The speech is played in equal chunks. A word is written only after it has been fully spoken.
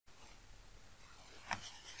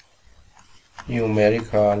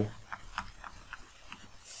Numerical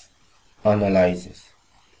Analysis.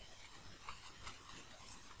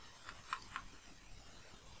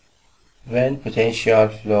 When potential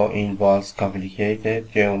flow involves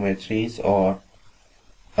complicated geometries or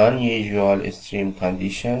unusual stream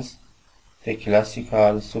conditions, the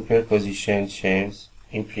classical superposition schemes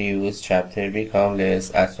in previous chapter become less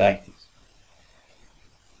attractive.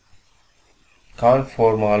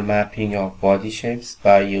 Conformal mapping of body shapes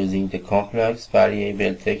by using the complex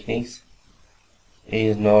variable techniques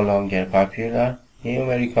is no longer popular.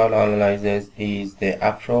 Numerical analysis is the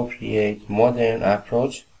appropriate modern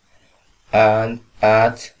approach, and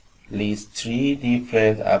at least three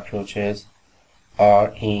different approaches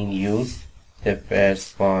are in use. The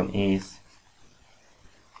first one is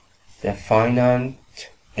the finite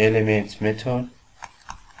element method.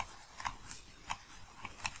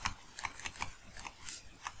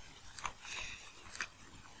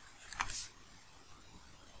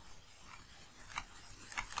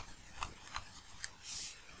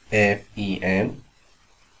 FEM.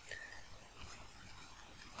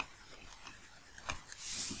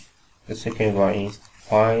 The second one is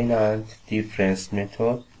finite difference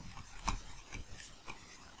method.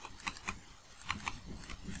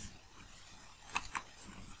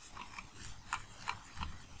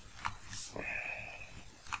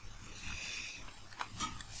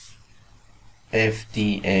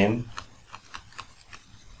 FDM.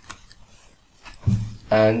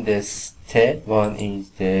 And the third one is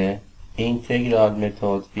the integral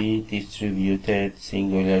method with distributed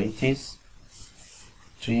singularities.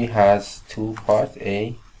 3 has two parts.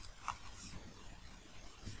 A,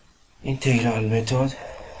 integral method,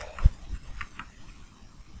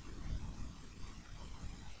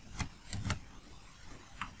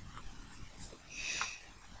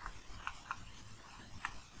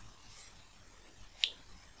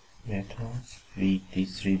 methods with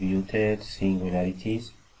distributed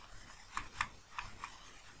singularities.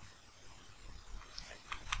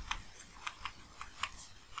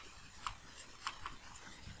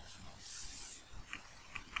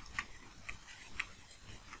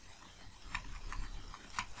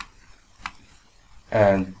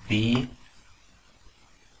 And B,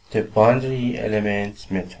 the boundary element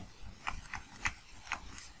method.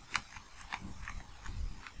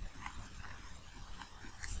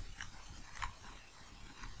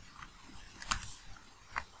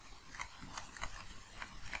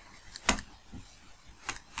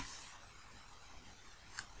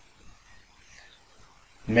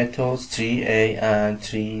 Methods 3A and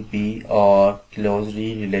 3B are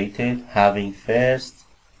closely related, having first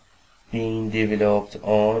been developed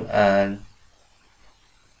on an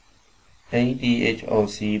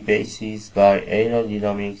ADHOC basis by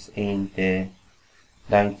aerodynamics in the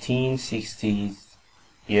 1960s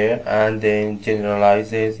and then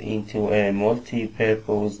generalizes into a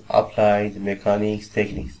multi-purpose applied mechanics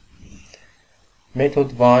techniques.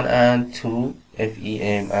 Method 1 and 2,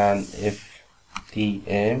 FEM and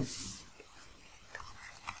FDM,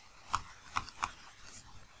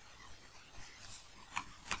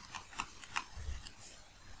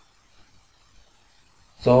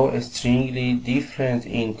 though strongly different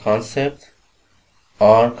in concept,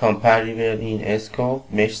 are comparable in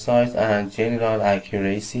scope, mesh size, and general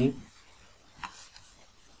accuracy.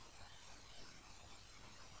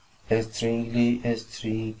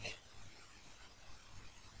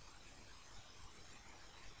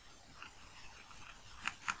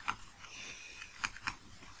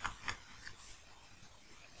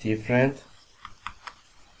 Different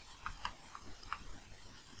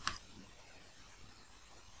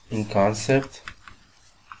in concept,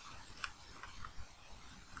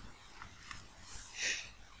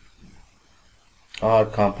 are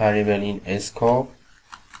comparable in scope,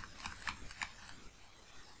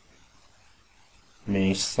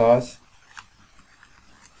 mesh size,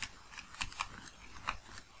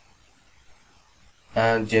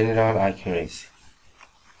 and general accuracy.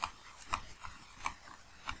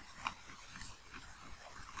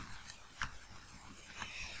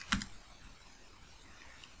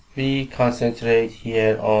 We concentrate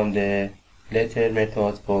here on the latter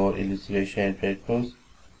method for illustration purpose.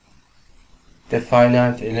 The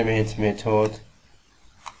finite element method,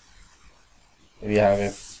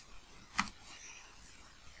 the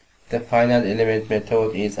finite element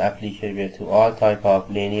method is applicable to all types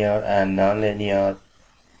of linear and nonlinear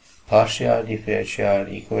partial differential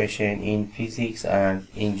equations in physics and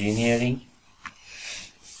engineering.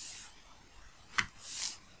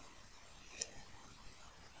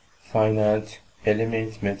 Finite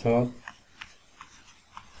element method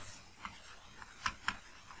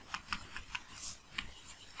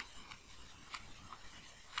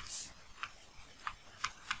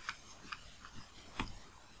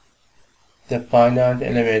The finite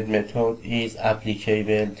element method is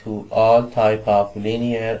applicable to all types of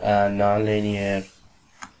linear and nonlinear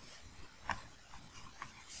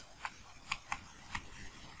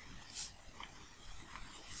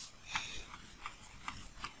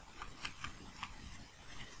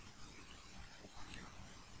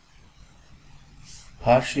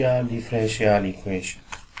partial differential equations.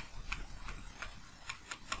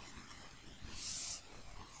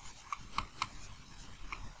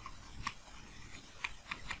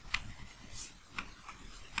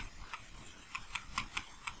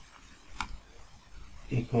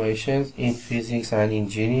 Equations in physics and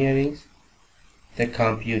engineering. The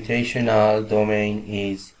computational domain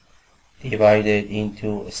is divided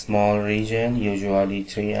into a small region, usually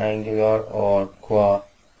triangular or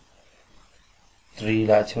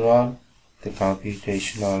quadrilateral. The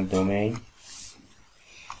computational domain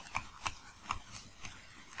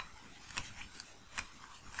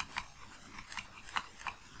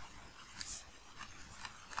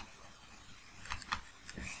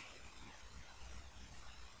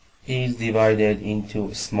is divided into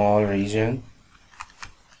a small region,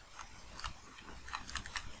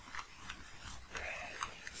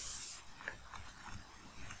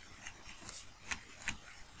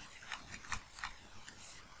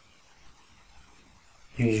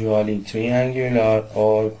 usually triangular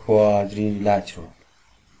or quadrilateral.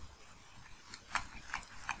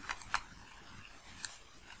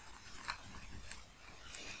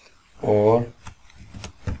 Or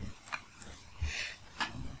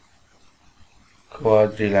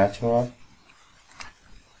quadrilateral.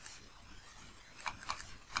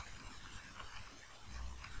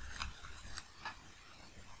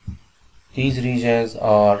 These regions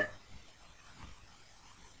are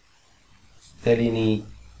delineated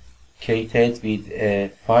with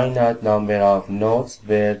a finite number of nodes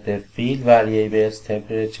where the field variables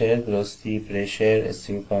temperature, velocity, pressure,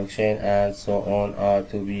 stream function, and so on are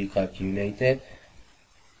to be calculated.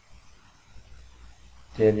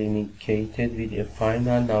 Delineated with a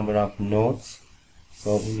finite number of nodes.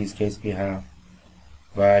 So in this case we have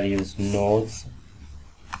various nodes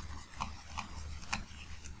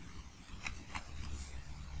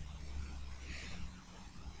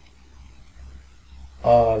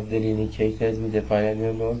are delineated with a finite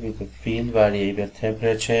number of nodes with the field variable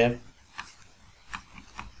temperature,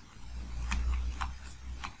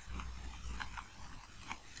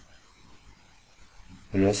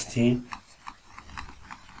 velocity,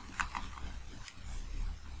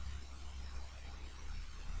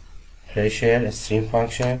 pressure, stream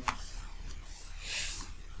function,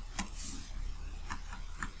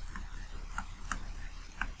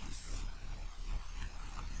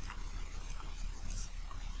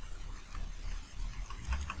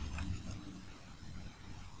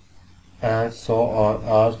 and so on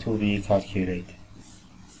are to be calculated.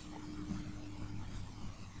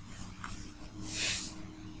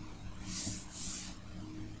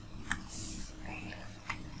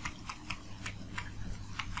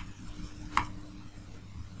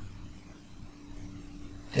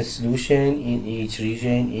 The solution in each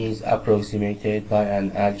region is approximated by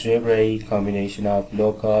an algebraic combination of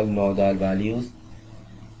local nodal values.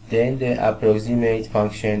 Then the approximate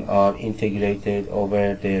functions are integrated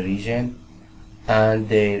over the region, and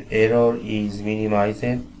their error is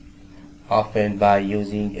minimized, often by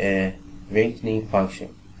using a weighting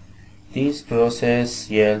function. This process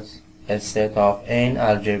yields a set of n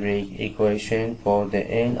algebraic equations for the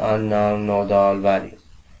n unknown nodal values.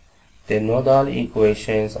 The nodal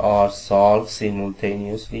equations are solved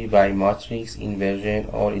simultaneously by matrix inversion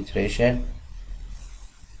or iteration.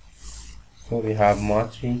 So we have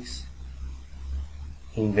matrix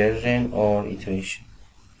inversion or iteration.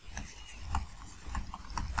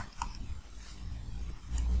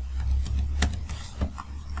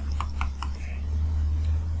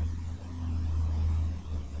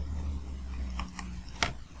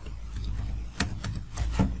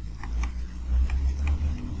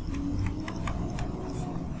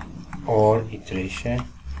 Or iteration.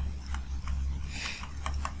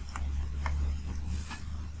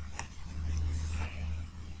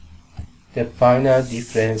 The finite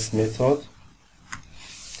difference method,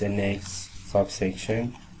 the next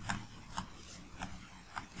subsection.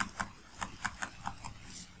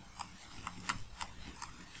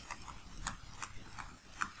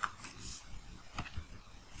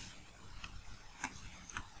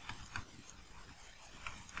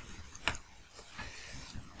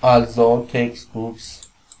 Although textbooks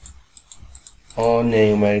on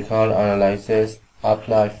numerical analysis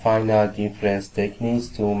apply finite difference techniques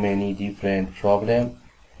to many different problems,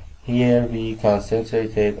 here we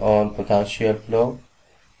concentrated on potential flow.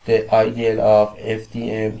 The ideal of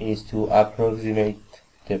FDM is to approximate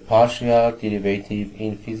the partial derivative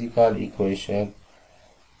in physical equation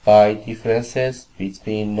by differences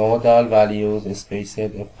between nodal values spaced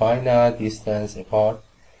a finite distance apart,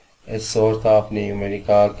 a sort of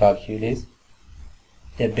numerical calculus.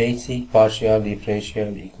 The basic partial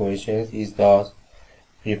differential equations is thus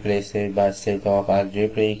replaced by a set of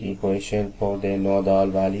algebraic equations for the nodal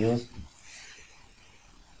values.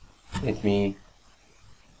 Let me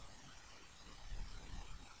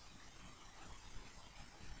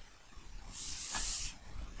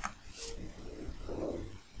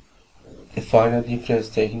The finite difference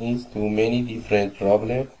techniques do many different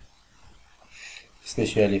problems,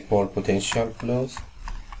 especially for potential flows.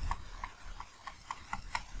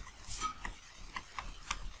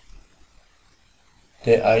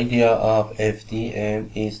 The idea of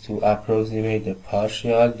FDM is to approximate the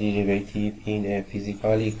partial derivative in a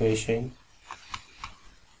physical equation.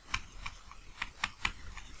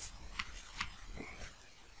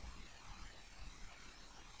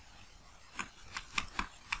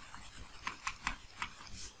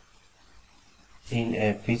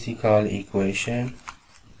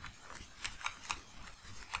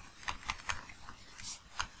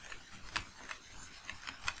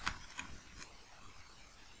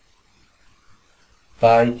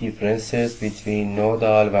 By differences between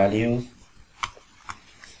nodal values.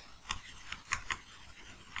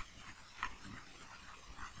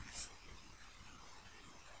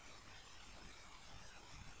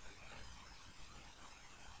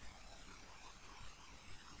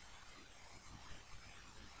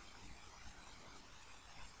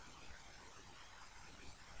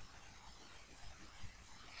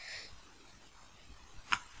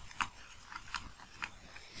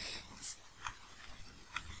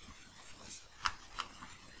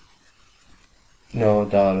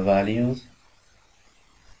 Nodal values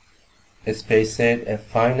spaced a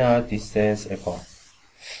finite distance apart.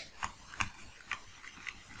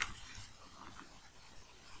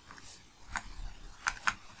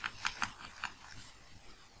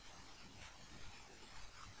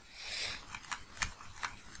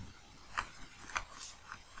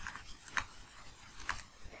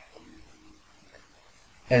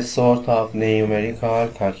 A sort of numerical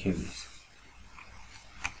calculus.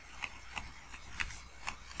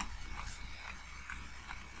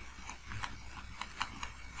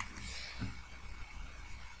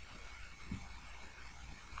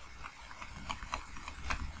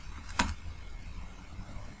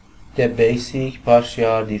 The basic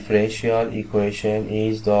partial differential equation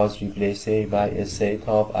is thus replaced by a set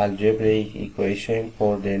of algebraic equations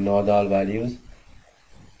for the nodal values.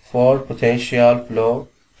 For potential flow,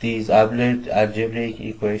 these algebraic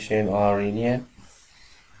equations are linear.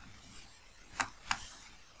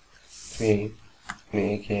 We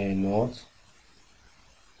make a note.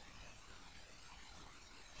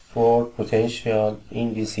 For potential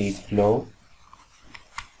inviscid flow,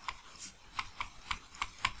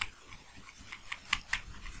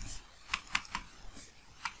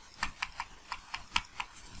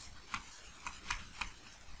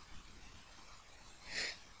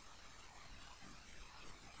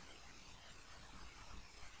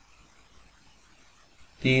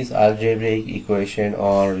 these algebraic equations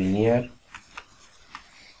are linear.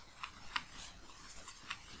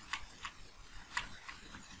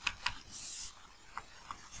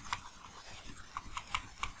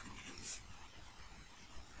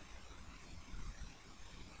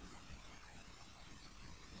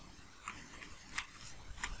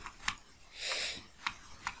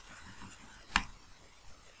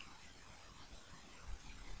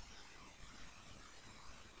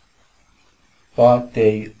 But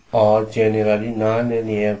they are generally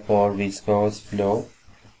nonlinear for viscous flow.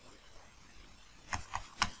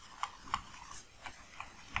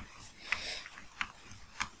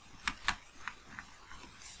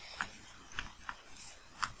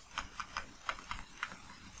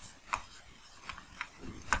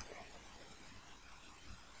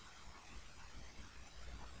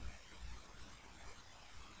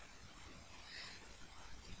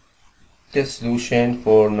 The solution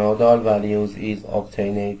for nodal values is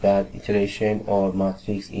obtained by iteration or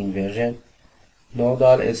matrix inversion.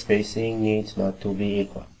 Nodal spacing needs not to be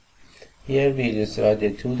equal. Here we illustrate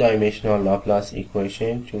the two-dimensional Laplace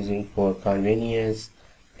equation, choosing for convenience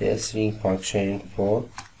the string function for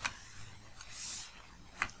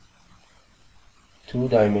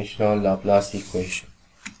two-dimensional Laplace equation.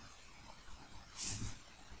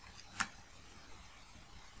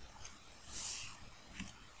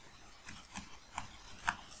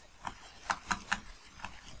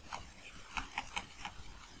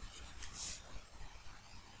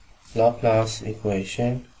 Laplace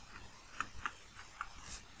equation.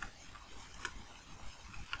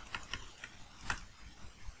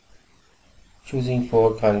 Choosing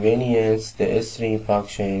for convenience the string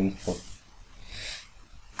function for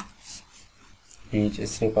each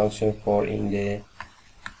string function for in the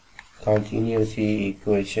continuity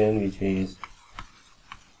equation, which is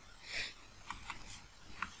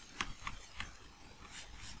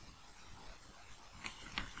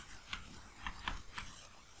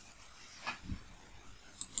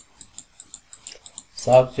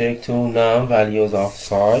subject to known values of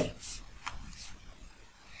psi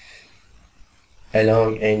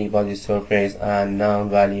along any body surface and known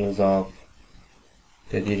values of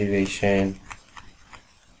the derivation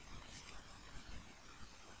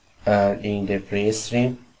and in the free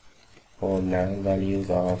stream for known values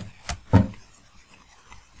of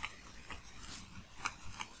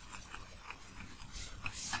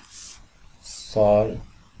psi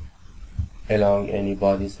along any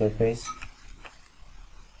body surface.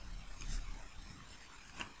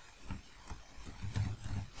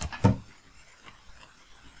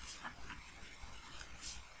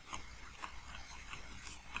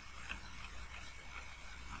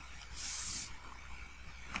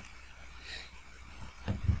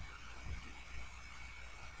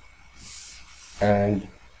 And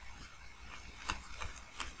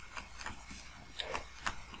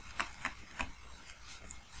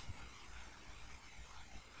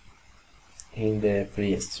in the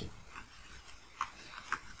free stream.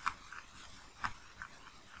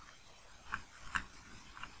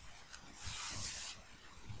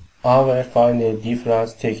 Our finite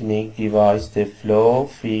difference technique divides the flow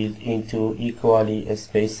field into equally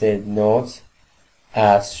spaced nodes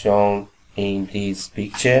as shown in this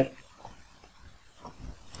picture.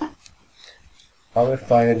 Our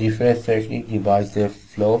finite difference technique divides the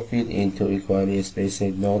flow field into equally spaced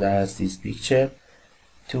nodes as this picture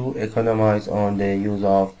to economize on the use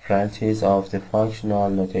of branches of the functional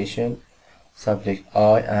notation. Subject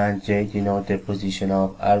I and j denote the position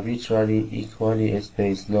of arbitrary equally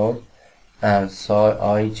spaced node, and psi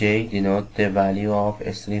ij denote the value of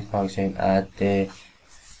a string function at the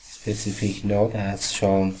specific node as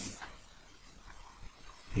shown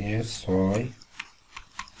here. Psi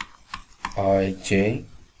ij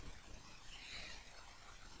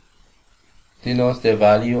denotes the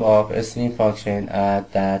value of a string function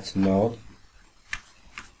at that node.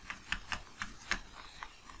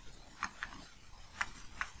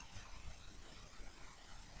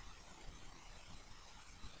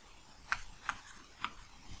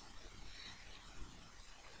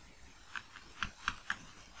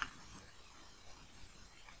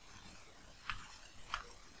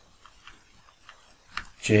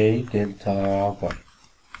 J delta y.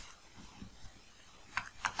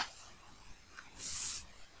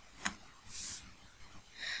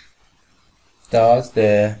 Thus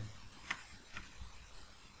the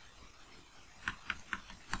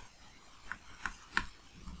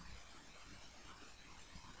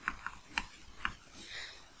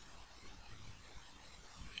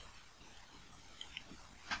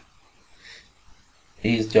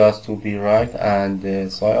is just to be right, and the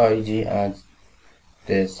psi ig and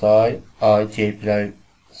the psi ij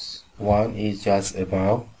plus 1 is just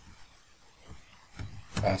above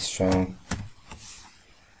as shown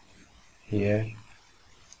here.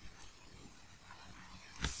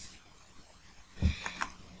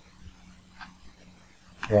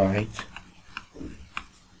 Right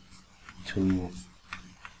to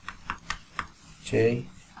j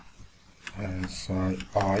and psi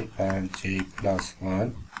I and j plus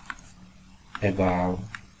 1 above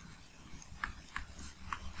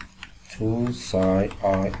to psi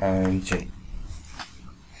I and j.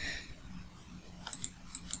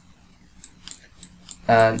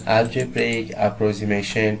 An algebraic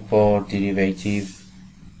approximation for derivative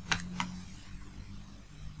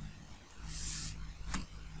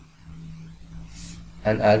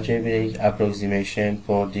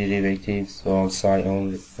derivatives of psi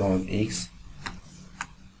on x.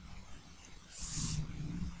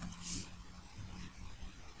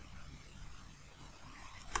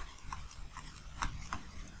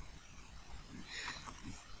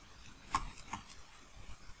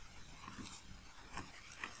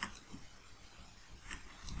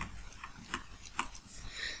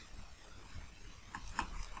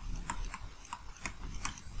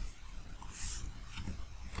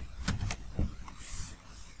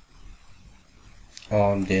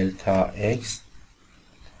 On delta x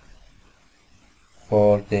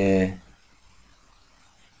for the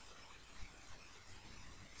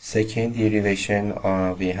second derivation,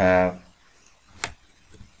 we have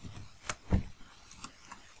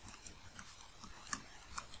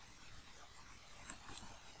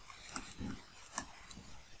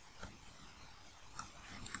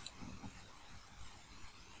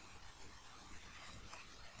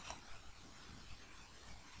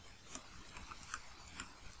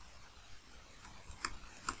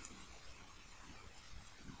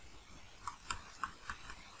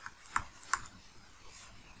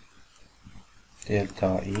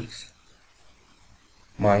delta x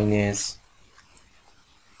minus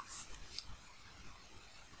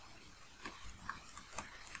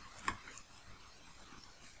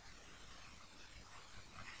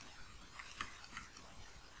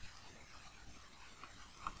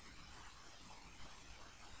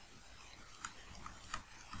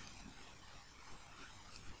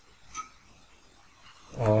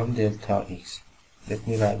on delta x. Let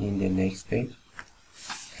me write in the next page.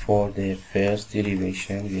 For the first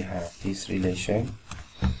derivation, we have this relation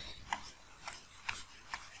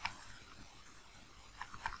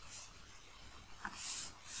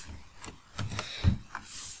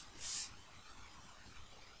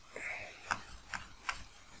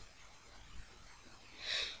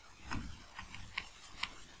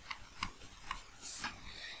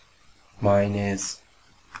minus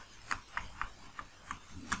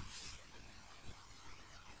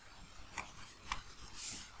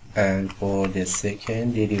and for the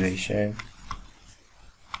second derivation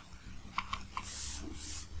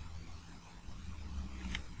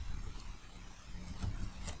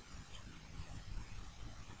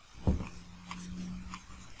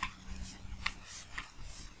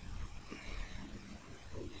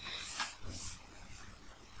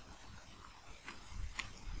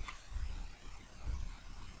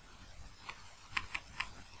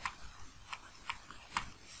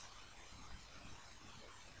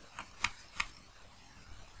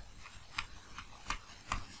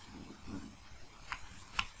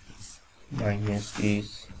minus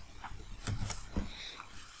this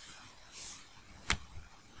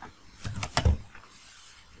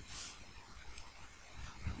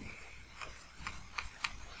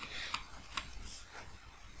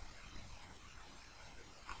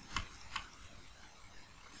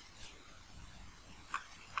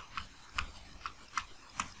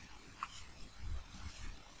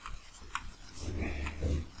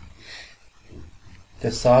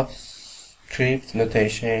the subscript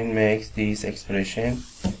notation makes this expression.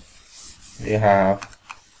 We have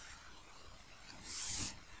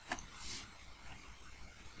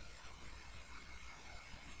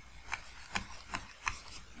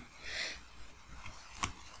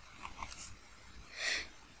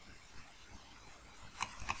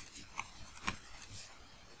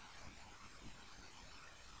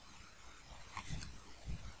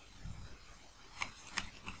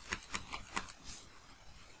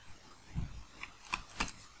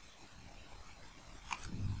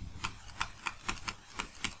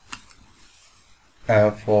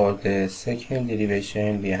and for the second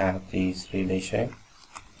derivation we have this relation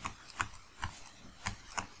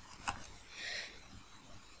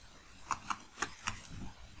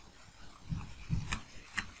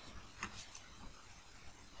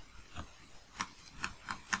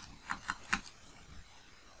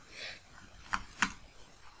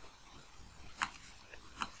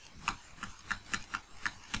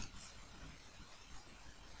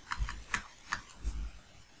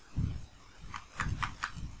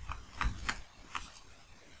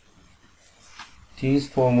These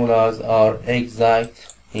formulas are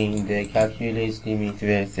exact in the calculus limit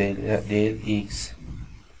where del x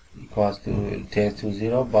equals to tends to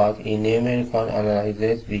 0, but in numerical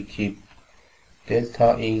analysis we keep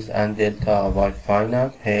delta x and delta y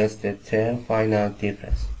finite, hence the term finite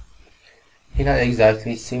difference. In an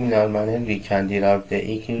exactly similar manner, we can derive the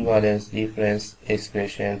equivalence difference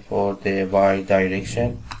expression for the y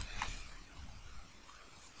direction.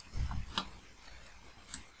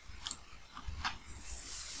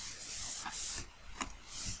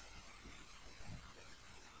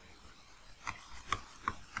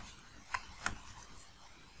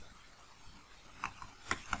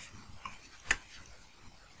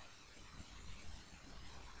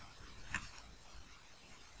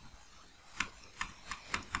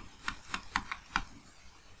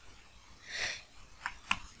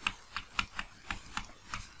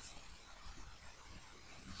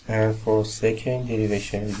 And for second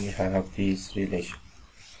derivation, we have this relation.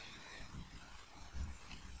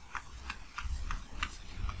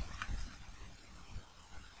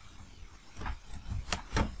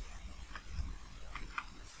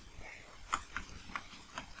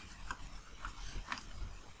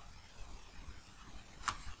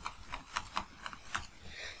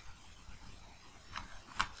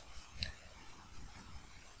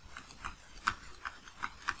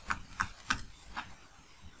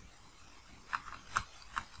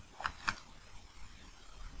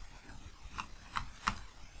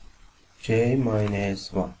 J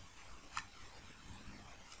minus 1.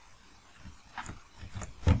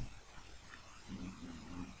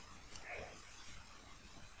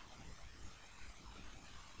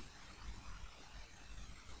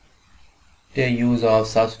 The use of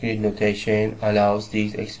subscript notation allows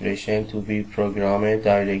these expressions to be programmed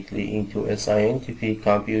directly into a scientific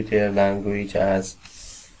computer language as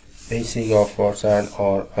BASIC or Fortran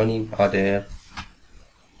or any other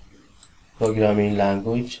programming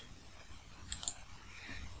language.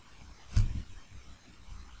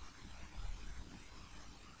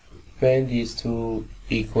 When these two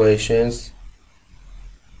equations,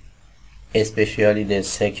 especially the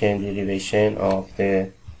second derivation of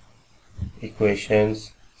the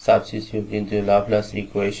equations, substitute into Laplace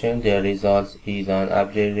equation, the result is an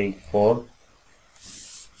algebraic form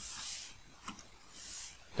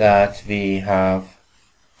that we have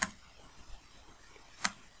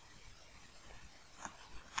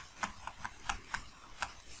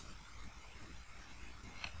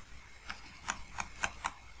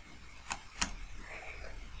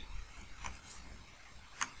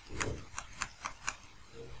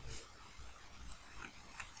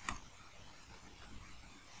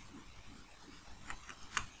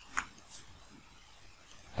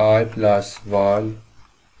I plus 1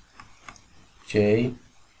 j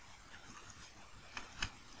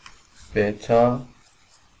beta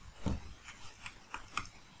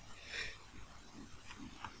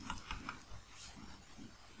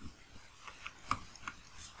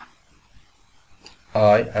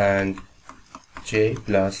I and j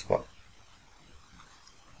plus 1,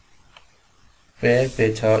 where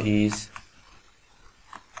beta is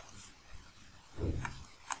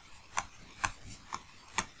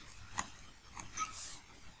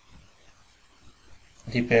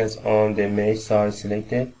depends on the mesh size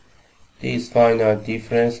selected. This finite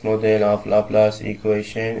difference model of Laplace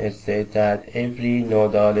equation states that every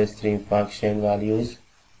nodal string function values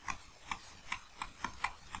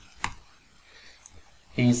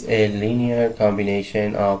is a linear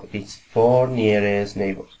combination of its four nearest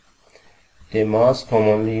neighbors. The most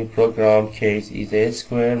commonly programmed case is a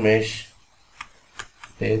square mesh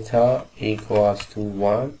beta equals to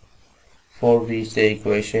 1, for which the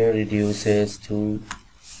equation reduces to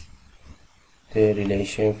the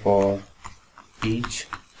relation for each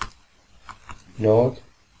node.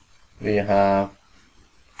 We have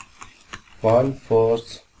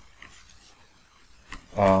 1/4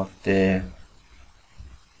 of the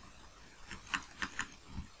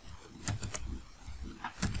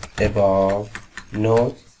above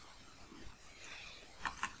node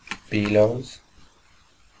belongs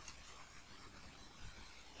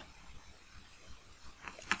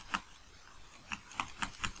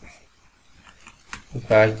in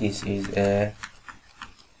fact this is a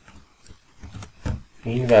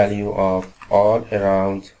mean value of all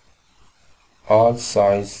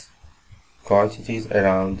size quantities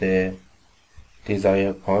around the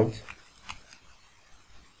desired point.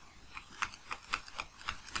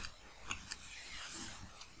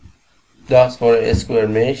 Thus, for a square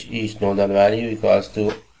mesh, each nodal value equals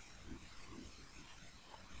to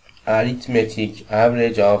arithmetic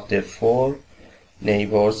average of the four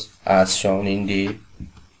neighbors as shown in the,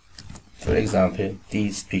 for example,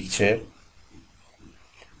 this picture.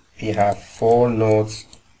 We have four nodes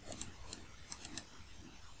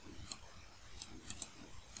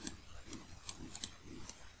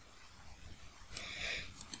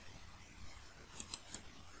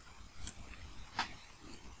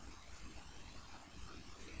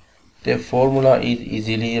The formula is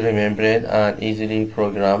easily remembered and easily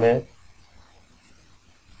programmed.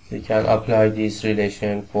 We can apply this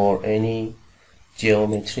relation for any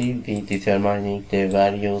geometry with determining the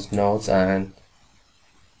various nodes and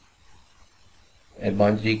a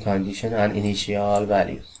boundary condition and initial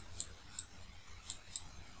values.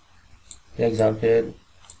 The example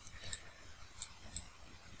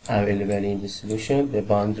available in the solution, the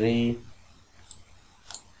boundary.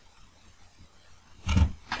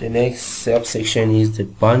 The next subsection is the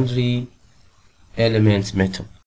boundary elements method.